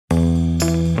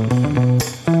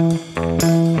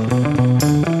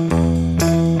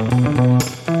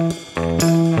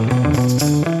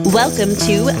Welcome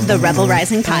to the Rebel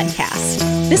Rising Podcast.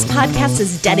 This podcast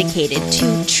is dedicated to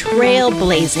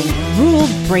trailblazing,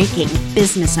 rule-breaking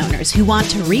business owners who want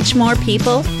to reach more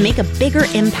people, make a bigger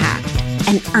impact,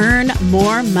 and earn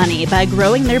more money by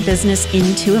growing their business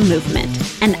into a movement.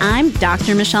 And I'm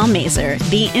Dr. Michelle Mazur,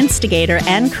 the instigator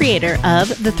and creator of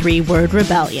the 3-Word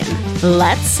Rebellion.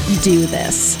 Let's do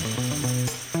this.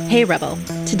 Hey Rebel,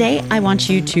 today I want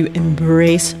you to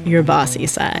embrace your bossy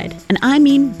side. And I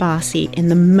mean bossy in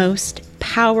the most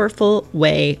powerful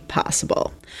way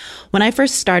possible. When I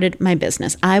first started my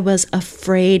business, I was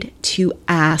afraid to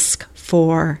ask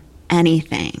for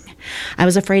anything. I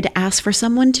was afraid to ask for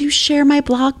someone to share my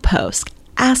blog post,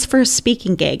 ask for a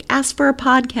speaking gig, ask for a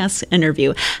podcast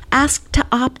interview, ask to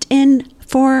opt in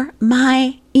for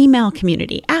my email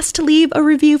community, ask to leave a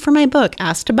review for my book,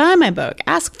 ask to buy my book,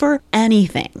 ask for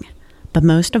anything. But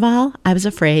most of all, I was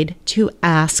afraid to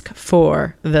ask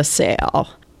for the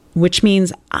sale, which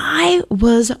means I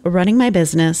was running my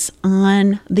business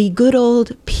on the good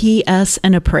old PS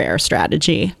and a prayer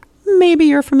strategy. Maybe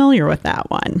you're familiar with that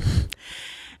one.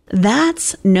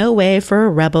 That's no way for a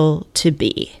rebel to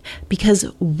be, because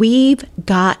we've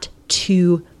got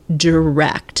to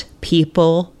direct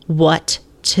people what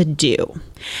to do.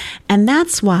 And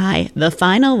that's why the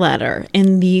final letter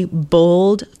in the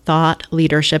Bold Thought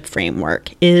Leadership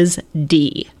Framework is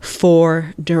D,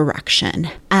 for direction.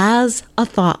 As a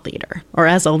thought leader, or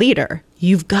as a leader,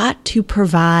 you've got to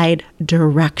provide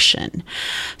direction.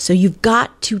 So you've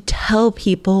got to tell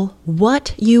people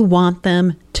what you want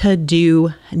them to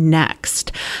do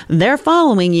next. They're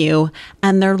following you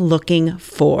and they're looking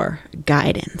for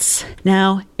guidance.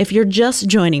 Now, if you're just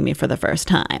joining me for the first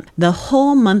time, the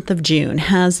whole month of June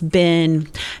has been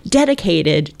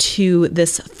dedicated to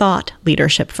this thought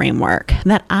leadership framework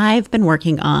that I've been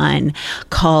working on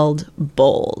called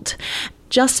BOLD.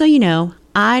 Just so you know,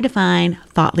 I define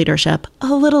thought leadership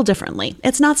a little differently.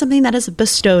 It's not something that is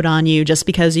bestowed on you just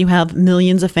because you have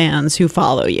millions of fans who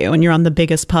follow you and you're on the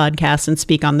biggest podcasts and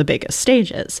speak on the biggest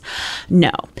stages.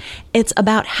 No, it's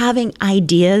about having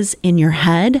ideas in your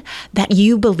head that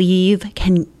you believe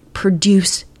can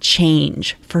produce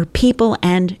change for people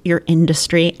and your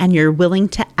industry, and you're willing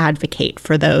to advocate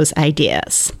for those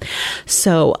ideas.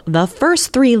 So the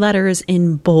first 3 letters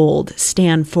in BOLD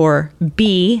stand for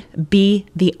be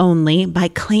the only, by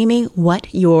claiming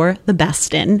what you're the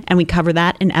best in. And we cover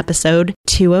that in episode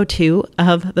 202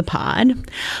 of the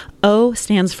pod. O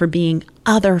stands for being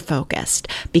other focused,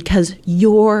 because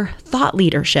your thought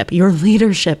leadership, your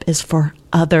leadership is for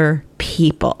other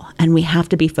people, and we have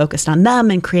to be focused on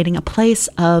them and creating a place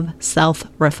of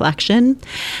self-reflection.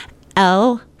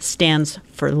 L stands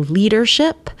for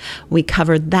leadership. We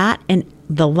covered that in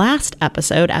the last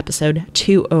episode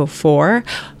 204.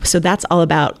 So that's all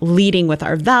about leading with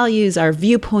our values, our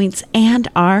viewpoints, and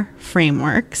our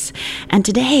frameworks. And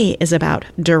today is about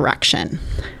direction,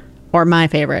 or my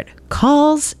favorite,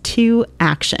 calls to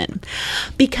action.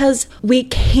 Because we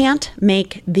can't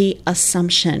make the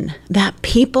assumption that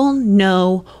people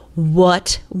know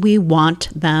what we want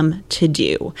them to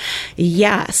do.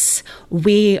 Yes,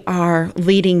 we are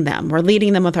leading them. We're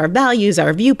leading them with our values,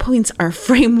 our viewpoints, our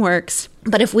frameworks.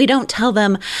 But if we don't tell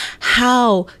them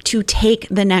how to take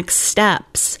the next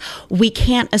steps, we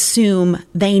can't assume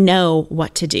they know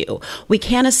what to do. We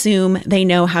can't assume they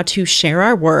know how to share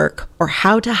our work, or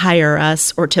how to hire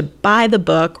us, or to buy the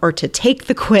book, or to take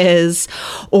the quiz,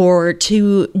 or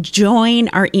to join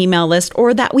our email list,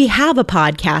 or that we have a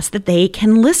podcast that they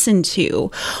can listen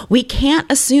to. We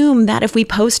can't assume that if we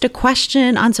post a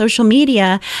question on social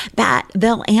media that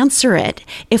they'll answer it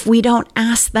if we don't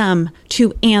ask them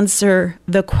to answer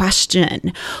the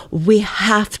question. We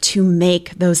have to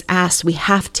make those asks. We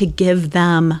have to give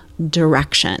them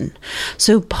direction.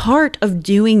 So part of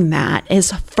doing that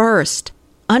is first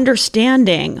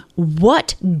understanding,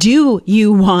 what do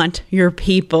you want your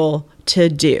people to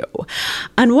do?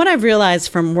 And what I've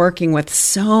realized from working with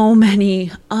so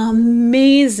many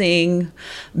amazing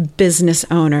business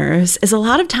owners is a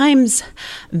lot of times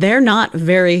they're not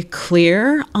very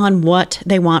clear on what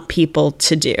they want people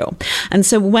to do. And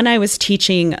so when I was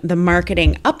teaching the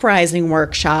Marketing Uprising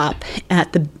workshop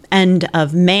at the end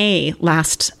of May,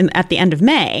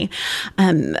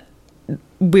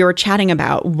 we were chatting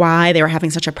about why they were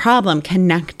having such a problem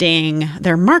connecting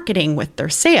their marketing with their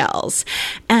sales.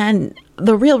 And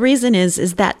the real reason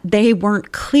is that they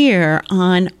weren't clear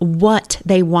on what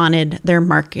they wanted their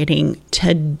marketing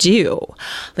to do.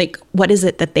 Like, what is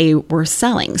it that they were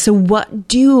selling? So what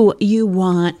do you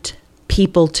want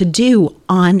people to do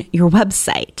on your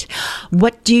website?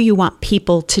 What do you want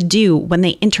people to do when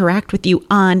they interact with you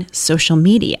on social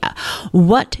media?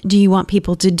 What do you want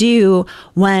people to do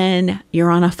when you're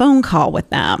on a phone call with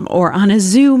them or on a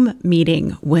Zoom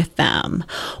meeting with them?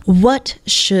 What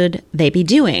should they be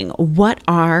doing? What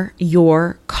are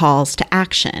your calls to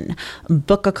action?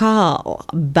 Book a call,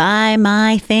 buy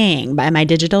my thing, buy my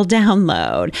digital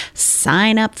download,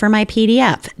 sign up for my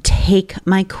PDF, take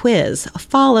my quiz,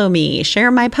 follow me,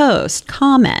 share my post,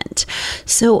 comment.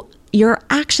 So your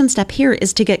action step here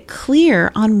is to get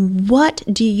clear on what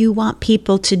do you want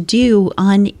people to do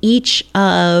on each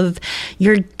of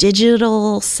your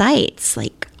digital sites,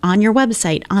 like on your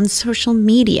website, on social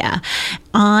media,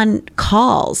 on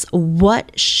calls.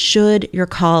 What should your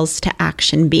calls to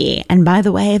action be? And by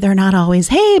the way, they're not always,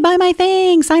 hey, buy my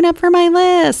thing, sign up for my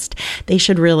list. They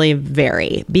should really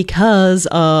vary because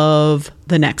of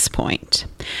the next point.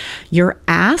 Your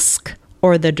ask,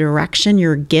 or the direction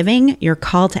you're giving, your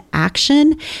call to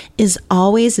action, is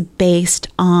always based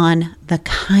on the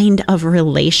kind of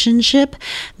relationship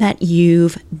that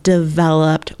you've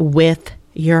developed with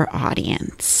your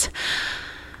audience.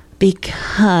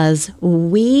 Because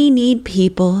we need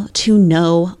people to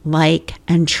know, like,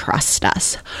 and trust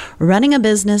us. Running a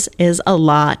business is a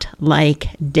lot like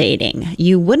dating.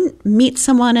 You wouldn't meet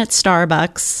someone at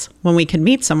Starbucks when we could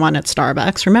meet someone at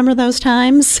Starbucks. Remember those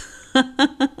times?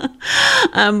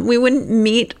 We wouldn't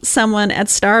meet someone at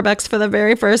Starbucks for the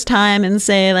very first time and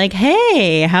say like,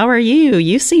 hey, how are you?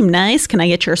 You seem nice. Can I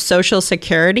get your social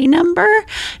security number?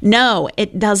 No,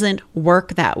 it doesn't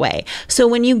work that way. So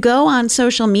when you go on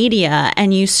social media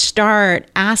and you start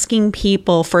asking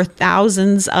people for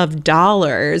thousands of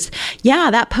dollars,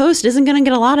 yeah, that post isn't going to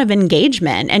get a lot of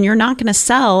engagement and you're not going to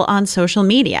sell on social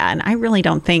media. And I really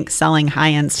don't think selling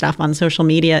high-end stuff on social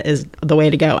media is the way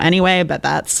to go anyway, but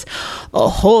that's a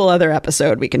whole other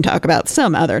episode we can talk about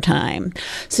some other time.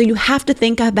 So you have to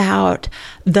think about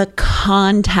the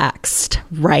context,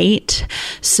 right?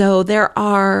 So there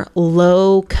are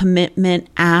low commitment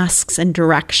asks and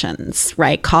directions,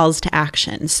 right? Calls to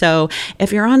action. So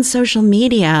if you're on social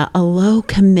media, a low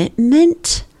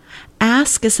commitment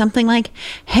ask is something like,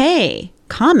 hey,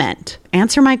 comment,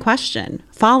 answer my question,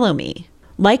 follow me.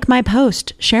 Like my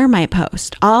post, share my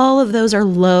post. All of those are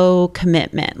low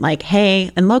commitment. Like, hey,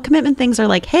 and low commitment things are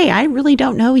like, hey, I really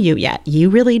don't know you yet.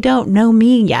 You really don't know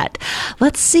me yet.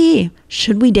 Let's see.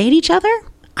 Should we date each other?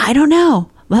 I don't know.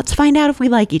 Let's find out if we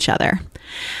like each other.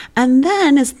 And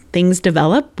then as things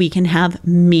develop, we can have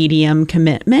medium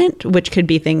commitment, which could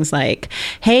be things like,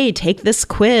 hey, take this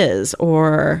quiz,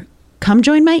 or come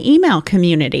join my email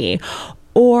community.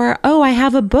 Or, oh, I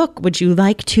have a book. Would you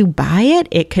like to buy it?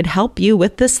 It could help you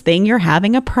with this thing you're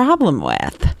having a problem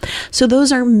with. So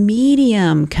those are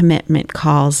medium commitment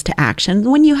calls to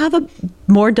action when you have a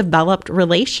more developed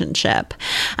relationship.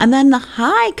 And then the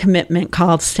high commitment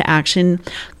calls to action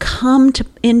come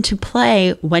into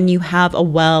play when you have a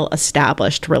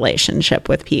well-established relationship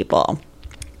with people.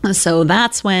 So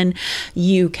that's when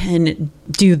you can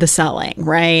do the selling,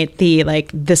 right? The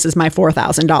like, this is my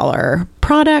 $4,000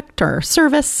 product or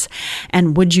service,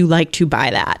 and would you like to buy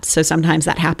that? So sometimes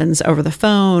that happens over the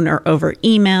phone or over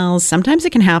emails. Sometimes it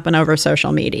can happen over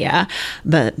social media,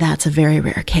 but that's a very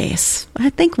rare case. I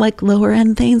think like lower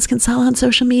end things can sell on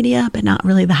social media, but not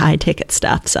really the high ticket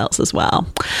stuff sells as well.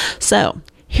 So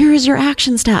here's your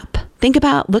action step.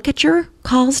 Look at your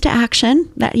calls to action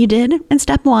that you did in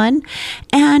step 1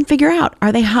 and figure out,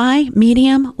 are they high,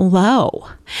 medium, low?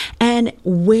 And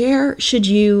where should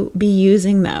you be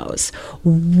using those?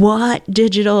 What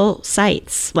digital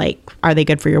sites? Like, are they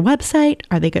good for your website?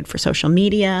 Are they good for social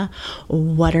media?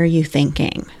 What are you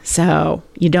thinking? So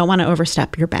you don't want to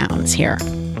overstep your bounds here.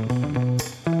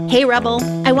 Hey Rebel,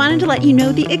 I wanted to let you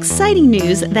know the exciting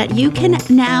news that you can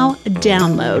now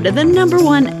download the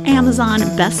 #1 Amazon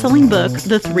best-selling book,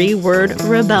 The 3-Word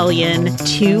Rebellion,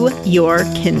 to your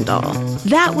Kindle.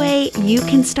 That way you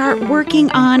can start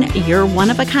working on your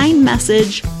one-of-a-kind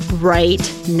message right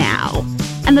now.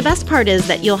 And the best part is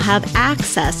that you'll have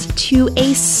access to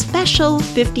a special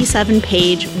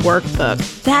 57-page workbook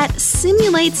that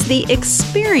simulates the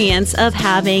experience of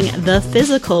having the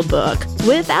physical book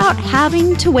without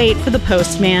having to wait for the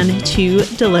postman to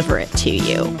deliver it to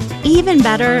you. Even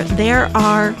better, there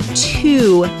are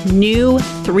 2 new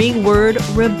 3-Word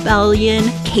Rebellion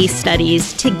case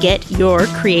studies to get your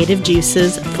creative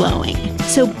juices flowing.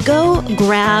 So go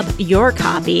grab your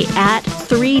copy at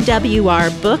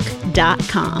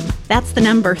 3wrbook.com. That's the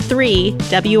number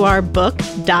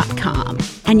 3wrbook.com.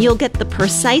 And you'll get the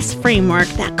precise framework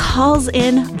that calls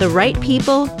in the right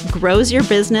people, grows your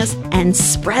business, and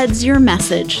spreads your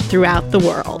message throughout the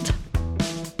world.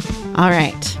 All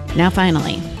right, now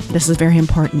finally, this is very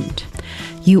important.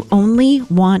 You only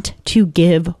want to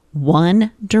give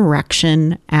one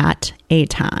direction at a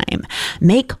time.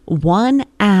 Make one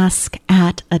ask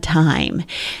at a time.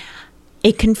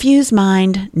 A confused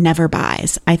mind never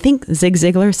buys. I think Zig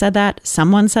Ziglar said that.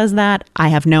 Someone says that. I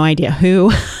have no idea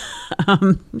who.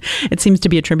 It seems to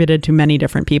be attributed to many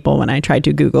different people when I tried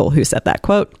to Google who said that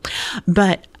quote.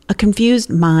 But a confused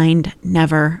mind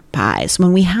never buys.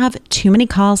 When we have too many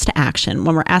calls to action,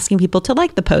 when we're asking people to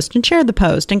like the post and share the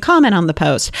post and comment on the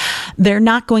post, they're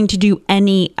not going to do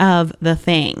any of the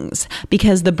things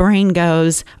because the brain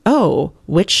goes, oh,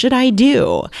 which should I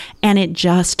do? And it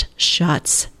just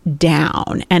shuts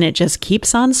down and it just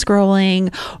keeps on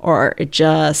scrolling, or it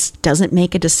just doesn't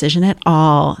make a decision at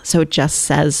all. So it just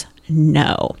says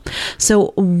no.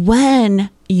 So when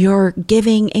you're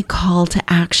giving a call to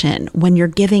action, when you're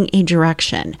giving a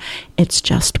direction, it's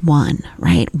just one,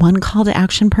 right? One call to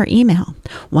action per email,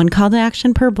 one call to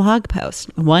action per blog post,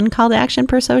 one call to action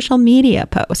per social media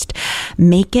post.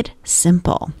 Make it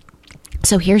simple.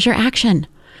 So here's your action.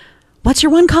 What's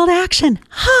your one call to action?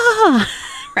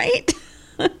 Right?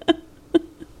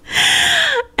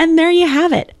 And there you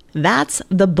have it. That's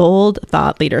the Bold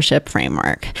Thought Leadership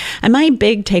Framework. And my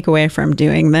big takeaway from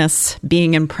doing this,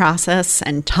 being in process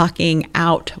and talking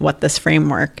out what this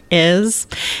framework is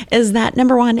that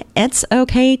number one, it's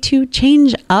okay to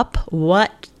change up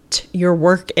what your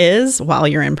work is while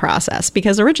you're in process.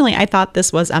 Because originally I thought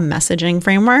this was a messaging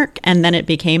framework, and then it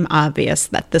became obvious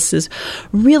that this is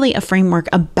really a framework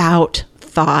about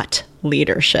thought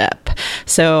leadership.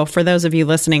 So for those of you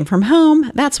listening from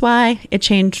home, that's why it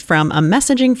changed from a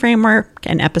messaging framework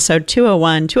in episode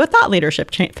 201 to a thought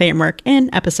leadership framework in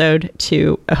episode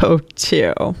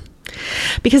 202.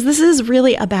 Because this is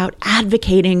really about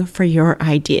advocating for your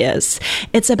ideas.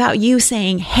 It's about you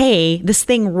saying, hey, this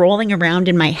thing rolling around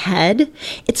in my head,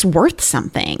 it's worth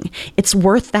something. It's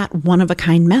worth that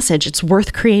one-of-a-kind message. It's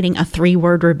worth creating a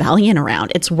 3-word rebellion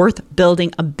around. It's worth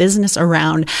building a business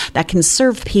around that can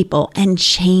serve people and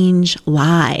change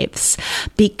lives.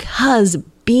 Because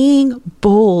being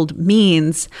bold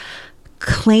means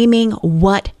claiming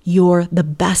what you're the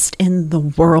best in the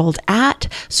world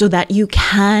at so that you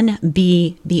can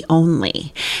be the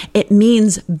only. It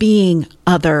means being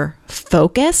other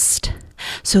focused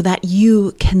so that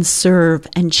you can serve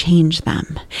and change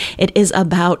them. It is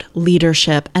about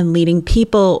leadership and leading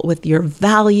people with your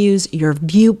values, your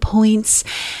viewpoints,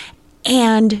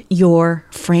 and your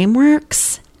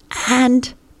frameworks,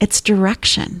 and its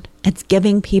direction. It's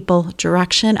giving people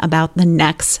direction about the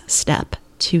next step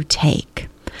to take.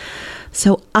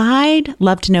 So I'd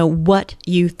love to know what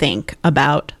you think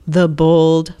about the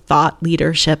Bold Thought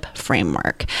Leadership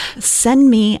Framework. Send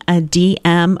me a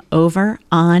DM over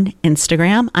on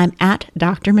Instagram. I'm at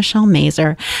Dr. Michelle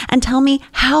Mazur, and tell me,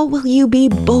 how will you be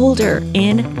bolder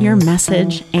in your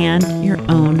message and your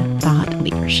own thought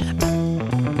leadership?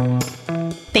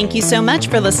 Thank you so much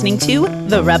for listening to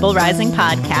the Rebel Rising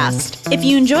Podcast. If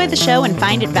you enjoy the show and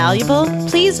find it valuable,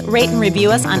 please rate and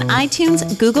review us on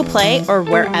iTunes, Google Play, or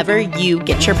wherever you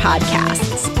get your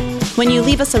podcasts. When you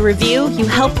leave us a review, you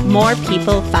help more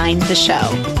people find the show.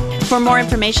 For more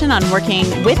information on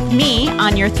working with me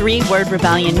on your 3-word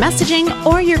rebellion messaging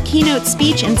or your keynote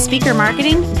speech and speaker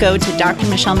marketing, go to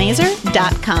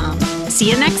drmichellemazur.com.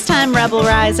 See you next time, Rebel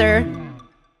Riser.